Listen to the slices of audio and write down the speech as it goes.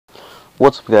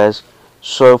What's up, guys?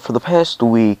 So for the past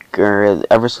week, or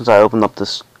ever since I opened up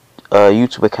this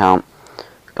YouTube account,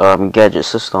 Gadget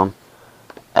System,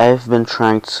 I've been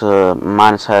trying to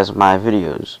monetize my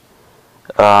videos.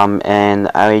 And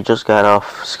I just got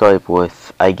off Skype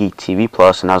with iGeekTV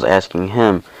Plus, and I was asking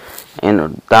him.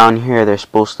 And down here, there's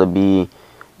supposed to be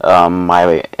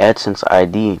my Adsense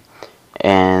ID,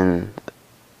 and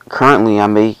currently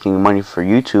I'm making money for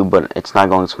YouTube, but it's not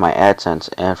going to my AdSense.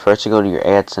 And first to go to your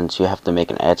AdSense, you have to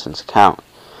make an AdSense account.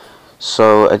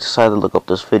 So I decided to look up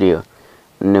this video.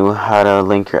 Knew how to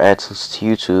link your AdSense to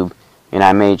YouTube, and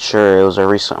I made sure it was a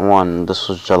recent one. This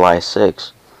was July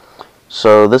 6th.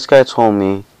 So this guy told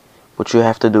me what you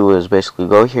have to do is basically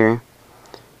go here.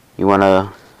 You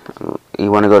wanna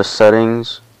go to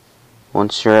settings.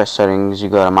 Once you're at settings, you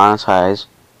go to monetize,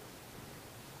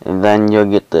 and then you'll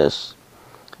get this.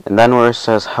 And then where it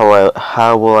says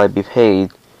how will I be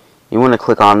paid, you want to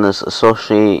click on this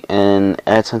associate an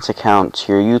AdSense account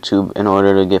to your YouTube in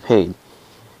order to get paid.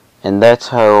 And that's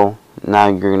how now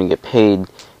you're going to get paid,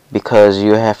 because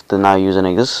you have to now use an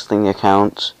existing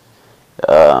account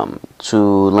to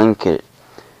link it,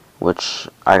 which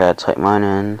I gotta type mine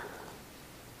in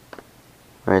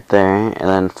right there, and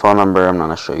then phone number. I'm not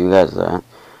gonna show you guys that,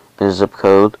 and zip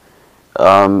code.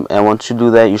 And once you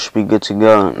do that, you should be good to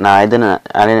go. Now I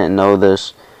didn't know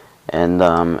this, and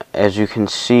as you can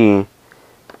see,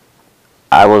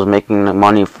 I was making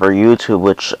money for YouTube,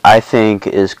 which I think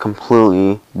is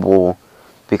completely bull,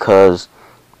 because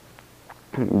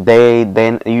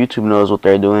YouTube knows what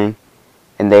they're doing,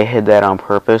 and they hid that on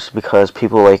purpose because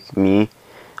people like me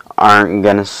aren't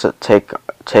gonna take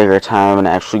our time and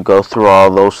actually go through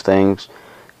all those things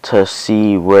to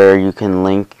see where you can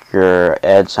link your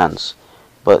AdSense.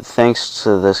 But thanks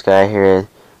to this guy here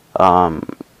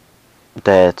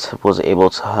that was able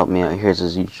to help me out. Here's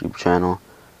his YouTube channel.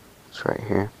 It's right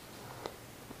here.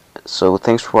 So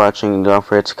thanks for watching. Don't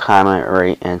forget to comment,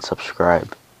 rate, and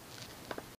subscribe.